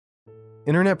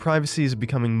Internet privacy is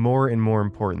becoming more and more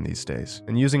important these days,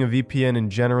 and using a VPN in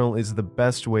general is the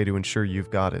best way to ensure you've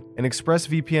got it. And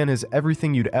ExpressVPN has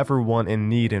everything you'd ever want and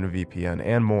need in a VPN,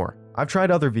 and more. I've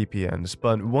tried other VPNs,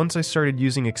 but once I started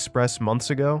using Express months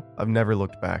ago, I've never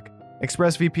looked back.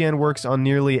 ExpressVPN works on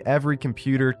nearly every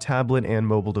computer, tablet, and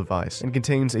mobile device, and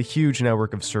contains a huge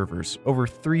network of servers, over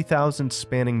 3,000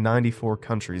 spanning 94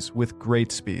 countries, with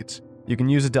great speeds. You can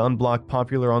use it to unblock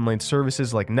popular online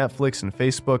services like Netflix and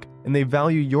Facebook, and they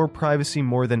value your privacy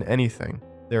more than anything.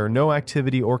 There are no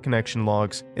activity or connection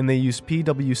logs, and they use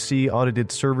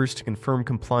PwC-audited servers to confirm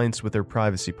compliance with their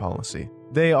privacy policy.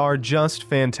 They are just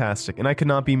fantastic, and I could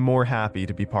not be more happy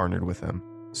to be partnered with them.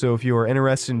 So if you are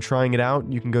interested in trying it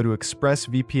out, you can go to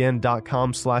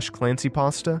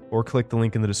expressvpn.com/clancypasta or click the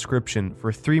link in the description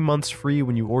for 3 months free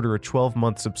when you order a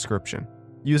 12-month subscription.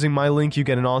 Using my link, you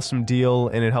get an awesome deal,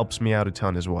 and it helps me out a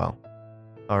ton as well.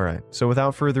 Alright, so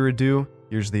without further ado,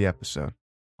 here's the episode.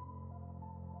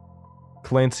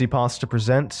 Clancy Pasta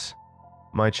presents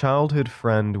My Childhood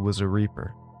Friend Was a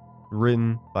Reaper,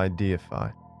 written by Deify.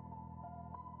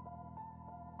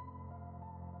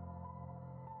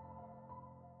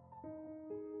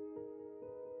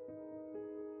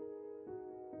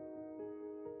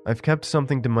 I've kept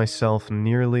something to myself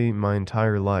nearly my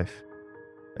entire life.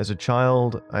 As a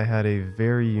child, I had a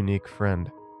very unique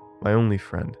friend, my only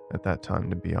friend at that time,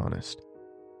 to be honest.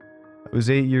 I was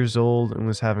 8 years old and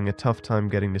was having a tough time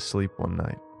getting to sleep one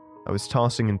night. I was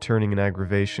tossing and turning in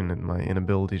aggravation at my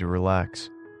inability to relax.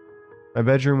 My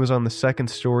bedroom was on the second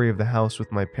story of the house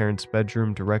with my parents'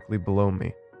 bedroom directly below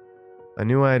me. I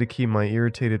knew I had to keep my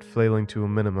irritated flailing to a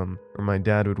minimum, or my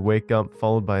dad would wake up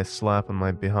followed by a slap on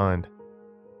my behind.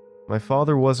 My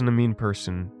father wasn't a mean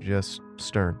person, just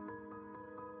stern.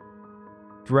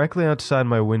 Directly outside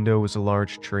my window was a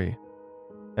large tree.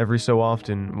 Every so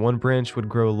often, one branch would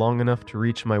grow long enough to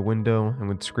reach my window and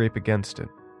would scrape against it.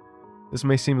 This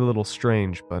may seem a little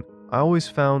strange, but I always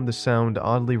found the sound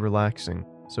oddly relaxing,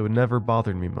 so it never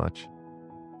bothered me much.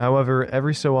 However,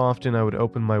 every so often I would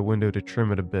open my window to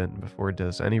trim it a bit before it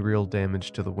does any real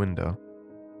damage to the window.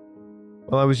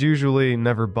 While I was usually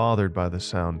never bothered by the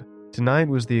sound, tonight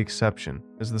was the exception,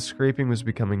 as the scraping was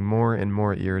becoming more and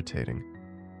more irritating.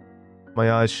 My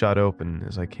eyes shot open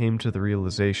as I came to the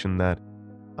realization that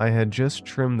I had just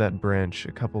trimmed that branch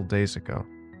a couple days ago.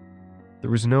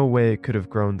 There was no way it could have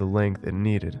grown the length it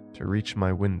needed to reach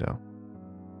my window.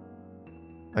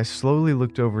 I slowly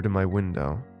looked over to my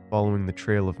window, following the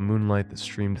trail of moonlight that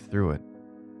streamed through it.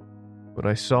 What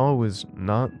I saw was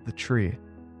not the tree.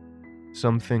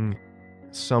 Someone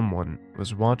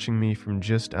was watching me from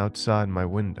just outside my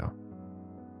window.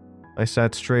 I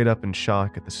sat straight up in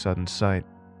shock at the sudden sight.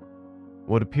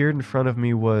 What appeared in front of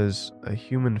me was a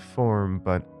human form,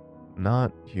 but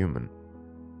not human.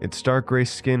 Its dark gray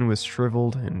skin was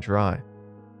shriveled and dry.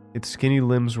 Its skinny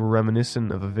limbs were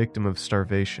reminiscent of a victim of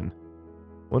starvation.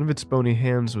 One of its bony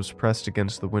hands was pressed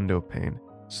against the window pane,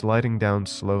 sliding down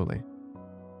slowly.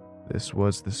 This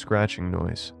was the scratching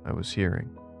noise I was hearing.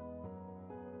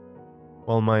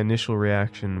 While my initial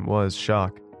reaction was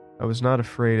shock, I was not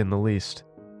afraid in the least.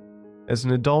 As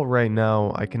an adult right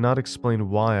now, I cannot explain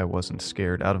why I wasn't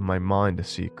scared out of my mind to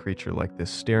see a creature like this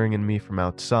staring at me from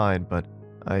outside, but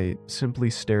I simply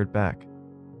stared back.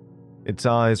 Its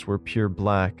eyes were pure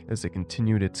black as it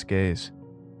continued its gaze.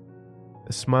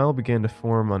 A smile began to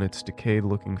form on its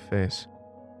decayed-looking face.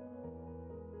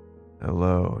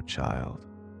 "Hello, child,"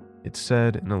 it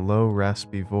said in a low,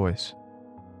 raspy voice.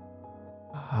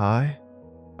 "Hi?"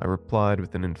 I replied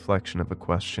with an inflection of a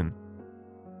question.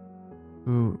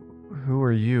 Who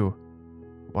are you?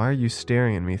 Why are you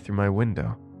staring at me through my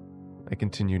window?" I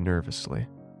continued nervously.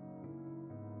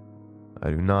 "I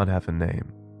do not have a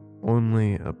name,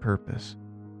 only a purpose,"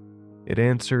 it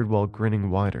answered while grinning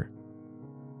wider.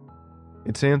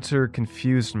 Its answer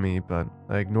confused me, but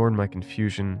I ignored my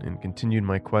confusion and continued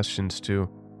my questions to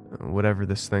whatever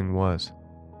this thing was.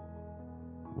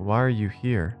 "Why are you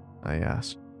here?" I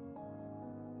asked.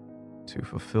 "To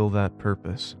fulfill that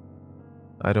purpose.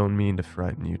 I don't mean to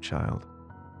frighten you, child.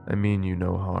 I mean you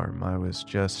no harm. I was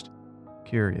just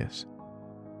curious."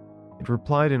 It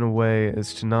replied in a way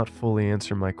as to not fully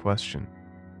answer my question.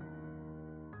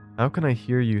 "How can I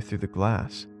hear you through the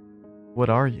glass?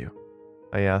 What are you?"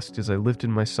 I asked as I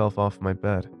lifted myself off my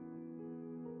bed.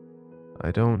 "I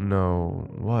don't know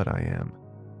what I am,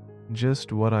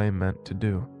 just what I am meant to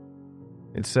do,"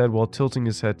 it said while tilting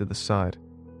his head to the side.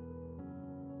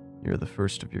 "You're the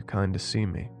first of your kind to see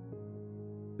me.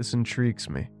 This intrigues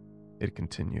me," it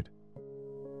continued.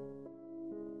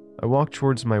 I walked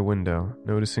towards my window,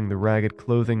 noticing the ragged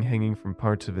clothing hanging from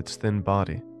parts of its thin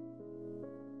body.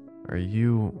 Are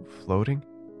you floating?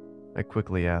 I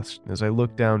quickly asked as I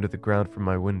looked down to the ground from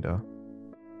my window.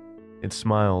 It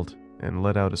smiled and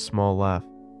let out a small laugh.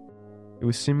 It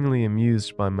was seemingly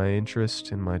amused by my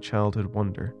interest in my childhood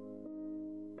wonder.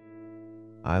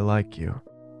 I like you,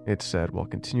 it said while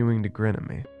continuing to grin at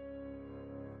me.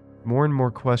 More and more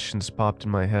questions popped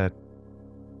in my head.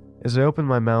 As I opened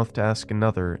my mouth to ask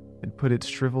another, it put its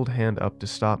shriveled hand up to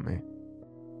stop me.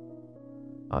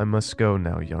 I must go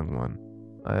now, young one.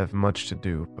 I have much to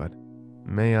do, but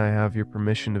may I have your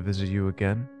permission to visit you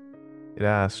again? It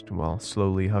asked while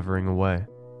slowly hovering away.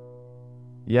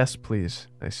 Yes, please,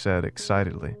 I said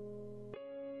excitedly.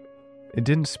 It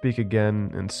didn't speak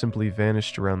again and simply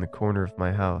vanished around the corner of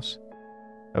my house.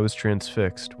 I was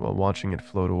transfixed while watching it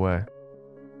float away.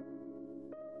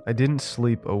 I didn't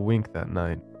sleep a wink that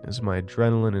night, as my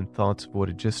adrenaline and thoughts of what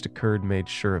had just occurred made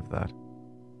sure of that.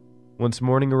 Once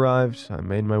morning arrived, I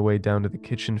made my way down to the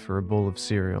kitchen for a bowl of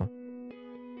cereal.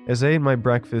 As I ate my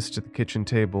breakfast at the kitchen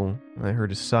table, I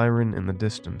heard a siren in the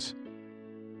distance.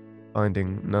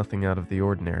 Finding nothing out of the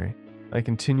ordinary, I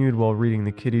continued while reading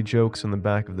the kitty jokes on the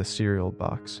back of the cereal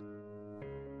box.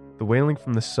 The wailing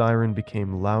from the siren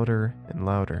became louder and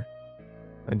louder.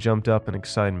 I jumped up in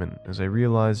excitement as I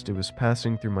realized it was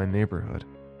passing through my neighborhood.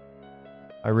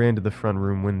 I ran to the front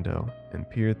room window and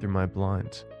peered through my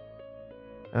blinds.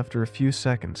 After a few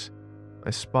seconds,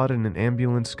 I spotted an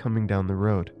ambulance coming down the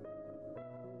road.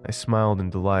 I smiled in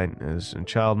delight as, a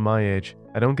child my age,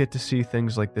 I don't get to see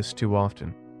things like this too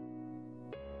often.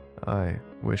 I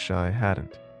wish I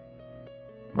hadn't.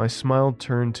 My smile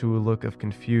turned to a look of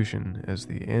confusion as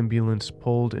the ambulance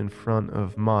pulled in front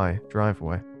of my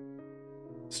driveway.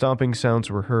 Stomping sounds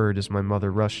were heard as my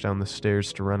mother rushed down the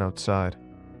stairs to run outside.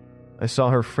 I saw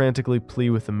her frantically plead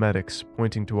with the medics,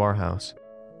 pointing to our house.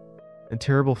 A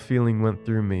terrible feeling went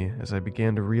through me as I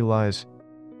began to realize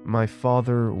my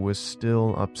father was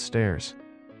still upstairs.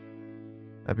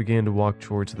 I began to walk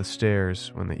towards the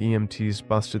stairs when the EMTs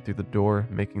busted through the door,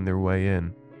 making their way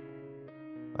in.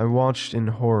 I watched in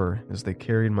horror as they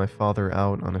carried my father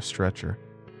out on a stretcher.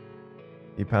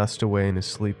 He passed away in his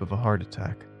sleep of a heart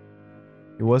attack.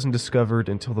 He wasn't discovered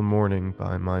until the morning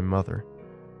by my mother.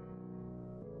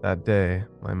 That day,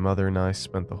 my mother and I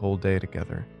spent the whole day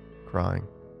together, crying.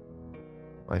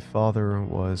 My father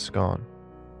was gone.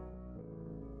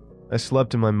 I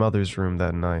slept in my mother's room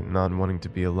that night, not wanting to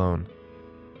be alone.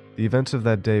 The events of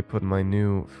that day put my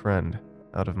new friend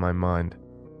out of my mind.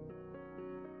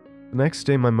 The next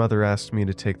day, my mother asked me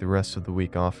to take the rest of the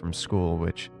week off from school,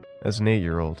 which, as an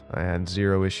 8-year-old, I had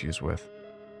zero issues with.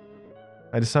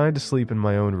 I decided to sleep in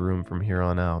my own room from here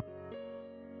on out.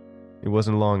 It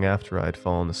wasn't long after I had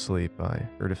fallen asleep, I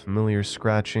heard a familiar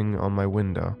scratching on my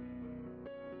window.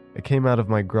 I came out of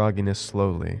my grogginess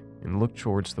slowly and looked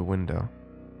towards the window.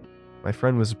 My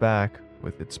friend was back,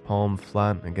 with its palm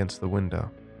flat against the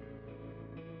window.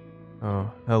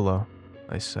 "Oh, hello,"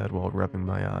 I said while rubbing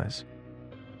my eyes.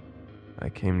 "I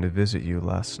came to visit you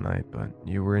last night, but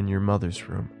you were in your mother's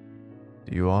room.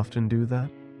 Do you often do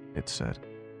that?" it said,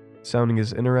 sounding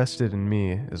as interested in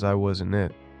me as I was in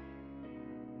it.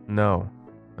 "No,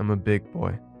 I'm a big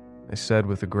boy," I said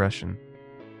with aggression.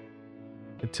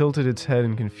 It tilted its head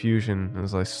in confusion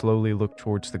as I slowly looked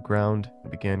towards the ground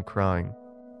and began crying.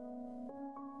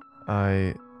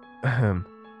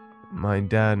 My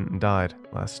dad died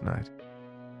last night.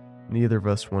 Neither of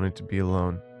us wanted to be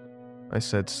alone," I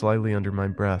said slightly under my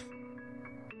breath.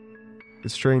 It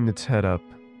straightened its head up.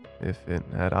 If it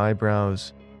had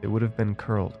eyebrows, it would have been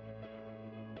curled.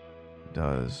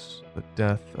 "Does the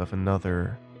death of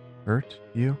another hurt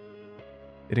you?"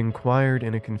 it inquired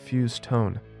in a confused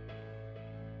tone.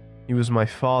 "He was my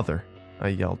father," I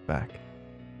yelled back.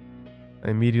 I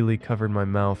immediately covered my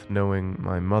mouth, knowing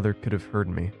my mother could have heard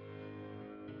me.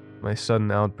 My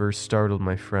sudden outburst startled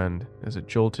my friend as it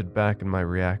jolted back in my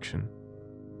reaction.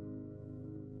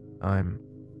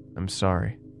 I'm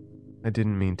sorry. I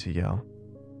didn't mean to yell,"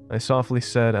 I softly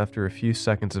said after a few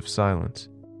seconds of silence.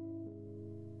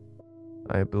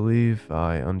 "I believe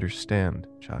I understand,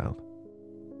 child,"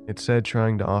 it said,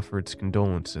 trying to offer its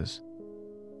condolences.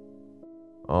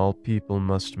 "All people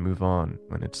must move on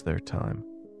when it's their time.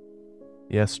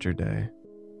 Yesterday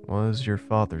was your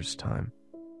father's time."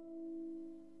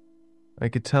 I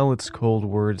could tell its cold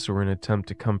words were an attempt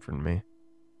to comfort me.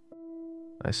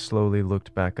 I slowly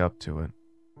looked back up to it.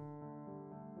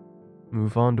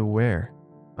 "Move on to where?"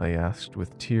 I asked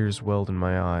with tears welled in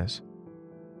my eyes.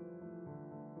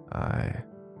 I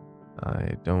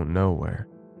don't know where.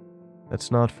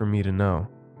 That's not for me to know.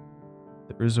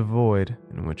 There is a void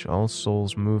in which all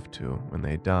souls move to when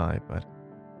they die, but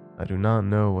I do not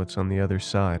know what's on the other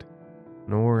side.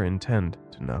 nor intend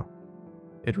to know.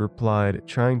 It replied,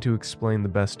 trying to explain the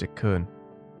best it could.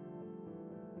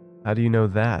 How do you know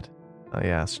that? I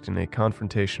asked in a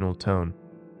confrontational tone.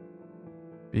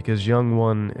 Because, young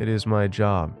one, it is my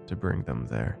job to bring them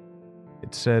there,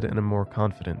 it said in a more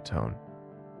confident tone.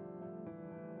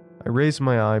 I raised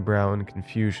my eyebrow in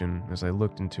confusion as I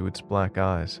looked into its black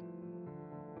eyes.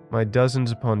 My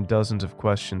dozens upon dozens of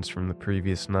questions from the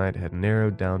previous night had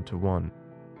narrowed down to one.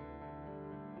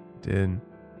 Did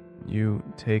you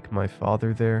take my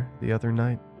father there the other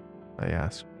night? I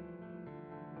asked.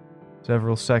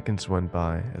 Several seconds went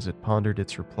by as it pondered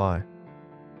its reply.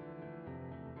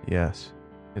 Yes,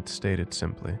 it stated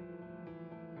simply.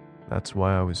 That's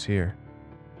why I was here.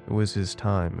 It was his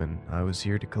time, and I was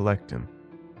here to collect him.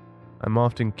 I'm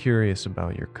often curious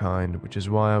about your kind, which is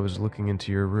why I was looking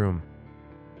into your room.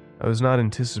 I was not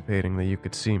anticipating that you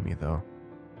could see me, though.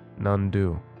 None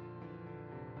do.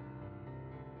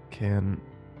 Can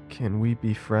we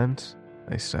be friends?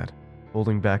 I said,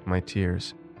 holding back my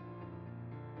tears.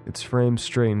 Its frame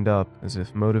straightened up as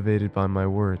if motivated by my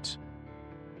words.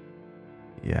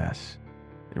 Yes,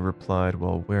 it replied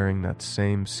while wearing that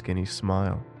same skinny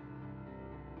smile.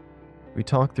 We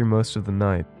talked through most of the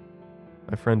night.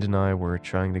 My friend and I were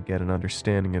trying to get an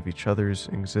understanding of each other's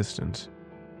existence.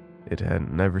 It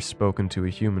had never spoken to a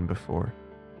human before.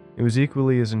 It was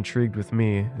equally as intrigued with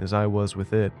me as I was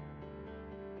with it.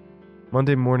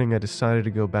 Monday morning, I decided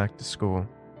to go back to school.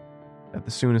 At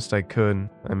the soonest I could,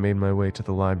 I made my way to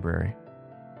the library.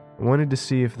 I wanted to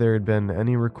see if there had been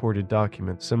any recorded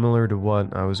document similar to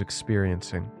what I was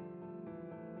experiencing.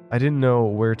 I didn't know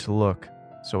where to look,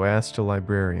 so I asked a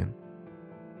librarian.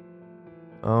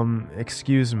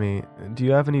 Excuse me, do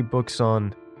you have any books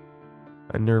on...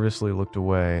 I nervously looked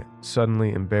away,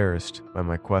 suddenly embarrassed by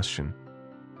my question.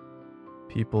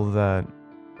 People that,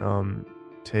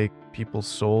 take people's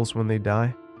souls when they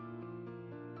die?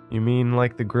 You mean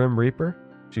like the Grim Reaper?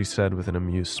 She said with an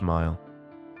amused smile.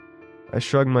 I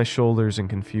shrugged my shoulders in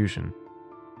confusion.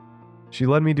 She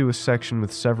led me to a section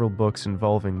with several books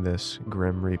involving this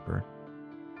Grim Reaper.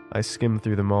 I skimmed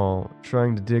through them all,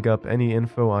 trying to dig up any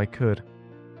info I could.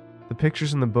 The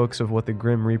pictures in the books of what the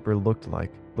Grim Reaper looked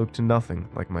nothing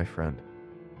like my friend.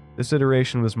 This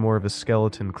iteration was more of a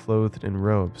skeleton clothed in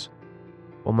robes.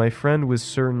 While my friend was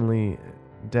certainly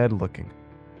dead-looking,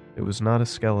 it was not a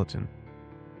skeleton.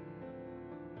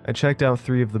 I checked out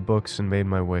 3 of the books and made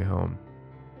my way home.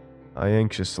 I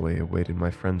anxiously awaited my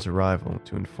friend's arrival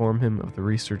to inform him of the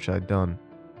research I'd done.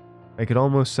 I could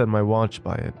almost set my watch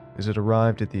by it, as it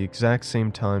arrived at the exact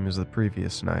same time as the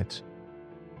previous night.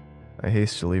 I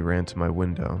hastily ran to my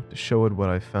window to show it what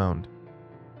I found.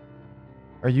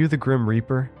 Are you the Grim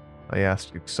Reaper? I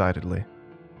asked excitedly.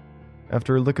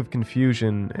 After a look of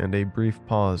confusion and a brief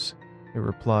pause, it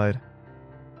replied,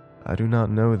 I do not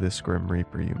know this Grim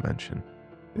Reaper you mention.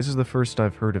 This is the first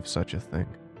I've heard of such a thing.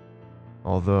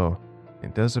 Although,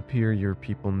 it does appear your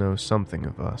people know something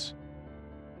of us.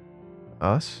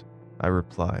 Us? I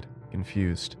replied,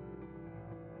 confused.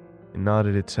 It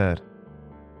nodded its head.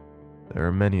 There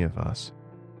are many of us.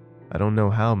 I don't know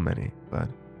how many, but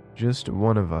just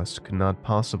one of us could not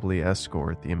possibly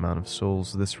escort the amount of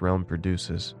souls this realm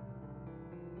produces.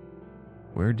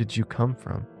 Where did you come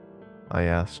from? I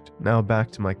asked, now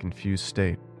back to my confused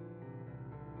state.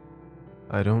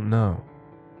 I don't know.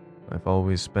 I've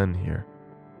always been here.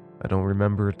 I don't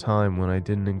remember a time when I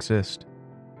didn't exist.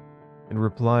 It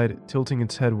replied, tilting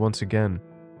its head once again.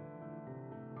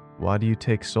 Why do you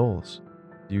take souls?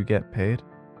 Do you get paid?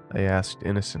 I asked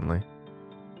innocently.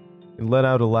 It let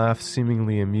out a laugh,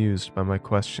 seemingly amused by my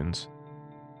questions.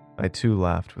 I too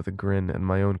laughed with a grin at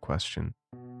my own question.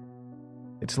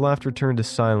 Its laughter turned to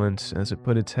silence as it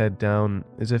put its head down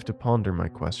as if to ponder my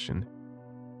question.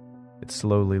 It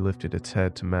slowly lifted its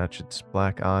head to match its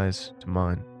black eyes to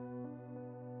mine.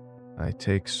 I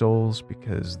take souls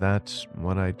because that's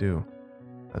what I do.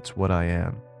 That's what I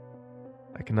am.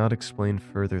 I cannot explain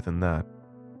further than that.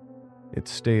 It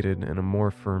stated in a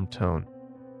more firm tone.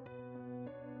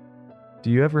 Do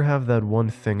you ever have that one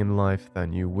thing in life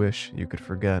that you wish you could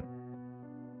forget?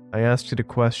 I asked it a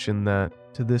question that,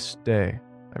 to this day,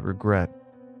 I regret.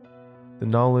 The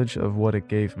knowledge of what it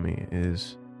gave me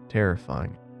is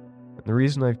terrifying, and the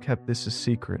reason I've kept this a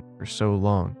secret for so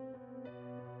long.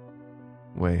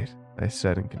 Wait, I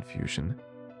said in confusion.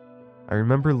 I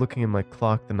remember looking at my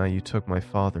clock the night you took my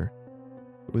father.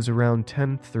 It was around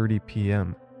 10:30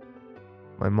 p.m.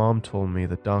 My mom told me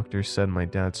the doctor said my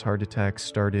dad's heart attack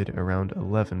started around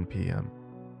 11 p.m.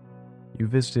 You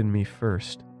visited me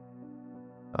first.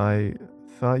 I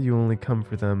thought you only come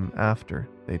for them after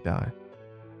they die.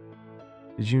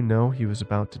 Did you know he was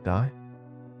about to die?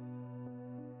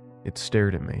 It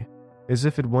stared at me, as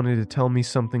if it wanted to tell me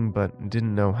something but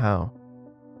didn't know how.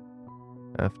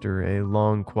 After a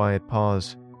long, quiet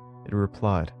pause, it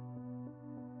replied,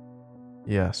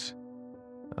 "Yes,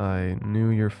 I knew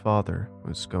your father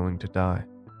was going to die."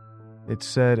 It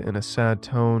said in a sad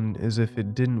tone, as if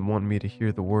it didn't want me to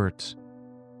hear the words.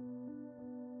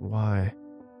 Why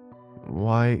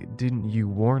didn't you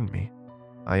warn me?"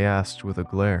 I asked with a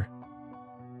glare.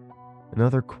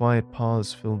 Another quiet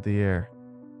pause filled the air.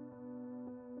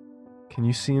 "Can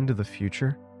you see into the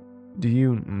future? Do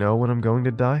you know when I'm going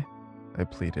to die?" I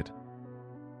pleaded.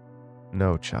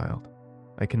 "No, child.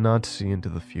 I cannot see into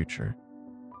the future.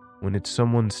 When it's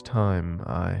someone's time,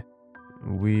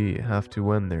 we have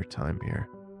to end their time here,"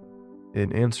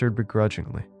 it answered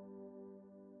begrudgingly.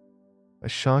 A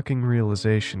shocking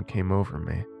realization came over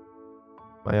me.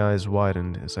 My eyes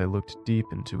widened as I looked deep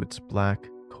into its black,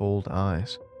 cold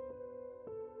eyes.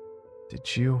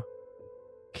 "Did you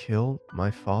kill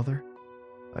my father?"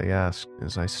 I asked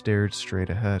as I stared straight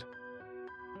ahead.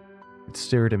 It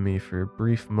stared at me for a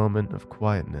brief moment of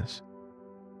quietness.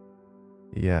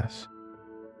 "Yes.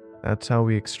 That's how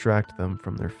we extract them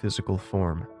from their physical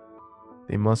form.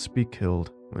 They must be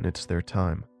killed when it's their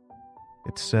time,"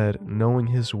 it said, knowing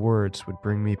his words would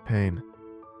bring me pain.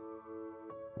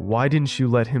 "Why didn't you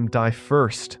let him die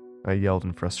first?" I yelled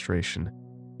in frustration,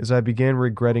 as I began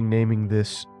regretting naming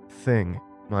this thing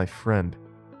my friend.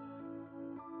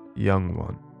 "Young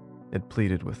one," it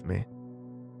pleaded with me.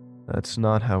 "That's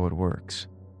not how it works."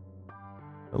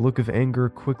 A look of anger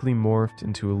quickly morphed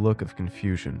into a look of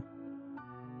confusion.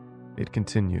 It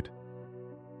continued.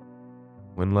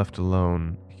 "When left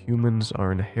alone, humans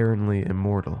are inherently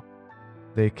immortal.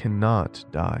 They cannot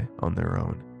die on their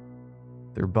own.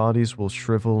 Their bodies will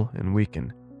shrivel and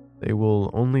weaken. They will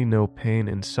only know pain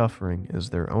and suffering as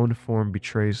their own form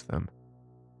betrays them.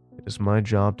 It is my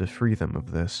job to free them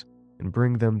of this and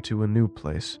bring them to a new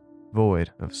place,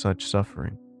 void of such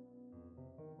suffering."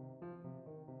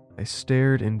 I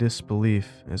stared in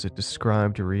disbelief as it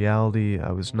described a reality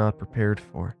I was not prepared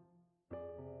for.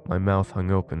 My mouth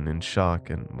hung open in shock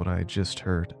at what I had just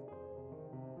heard.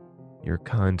 "Your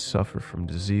kind suffer from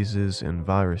diseases and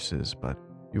viruses, but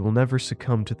you will never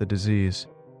succumb to the disease.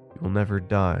 You will never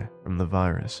die from the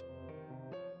virus.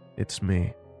 It's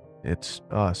me. It's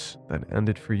us that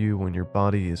ended for you when your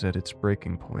body is at its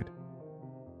breaking point.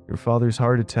 Your father's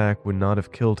heart attack would not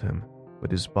have killed him,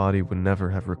 but his body would never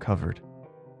have recovered.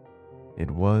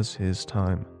 It was his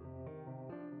time."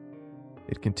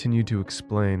 It continued to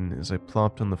explain as I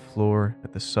plopped on the floor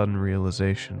at the sudden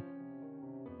realization.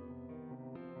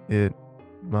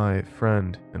 My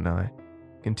friend and I,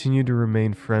 continued to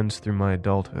remain friends through my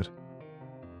adulthood.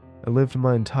 I lived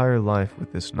my entire life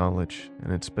with this knowledge,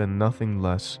 and it's been nothing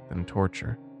less than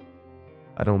torture.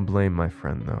 I don't blame my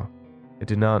friend, though. I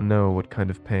did not know what kind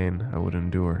of pain I would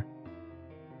endure.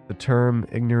 The term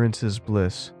ignorance is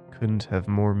bliss couldn't have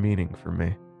more meaning for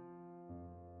me.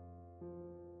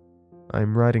 I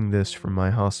am writing this from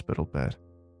my hospital bed.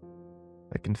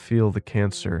 I can feel the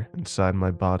cancer inside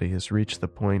my body has reached the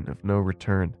point of no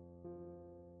return.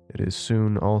 It is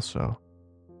soon also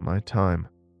my time.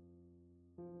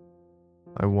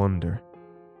 I wonder,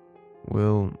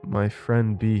 will my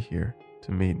friend be here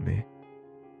to meet me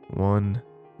one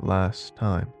last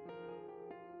time?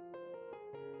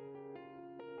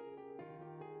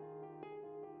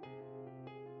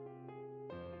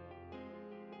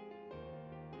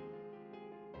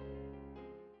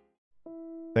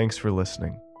 Thanks for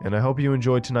listening, and I hope you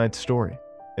enjoyed tonight's story.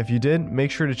 If you did,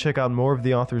 make sure to check out more of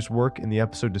the author's work in the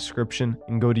episode description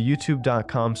and go to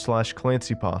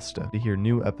youtube.com/clancypasta to hear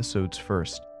new episodes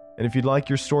first. And if you'd like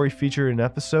your story featured in an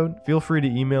episode, feel free to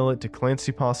email it to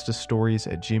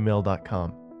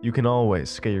clancypastastories@gmail.com. You can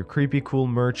always get your creepy cool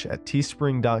merch at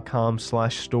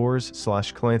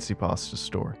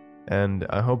teespring.com/stores/clancypastastore. And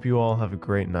I hope you all have a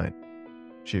great night.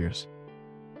 Cheers.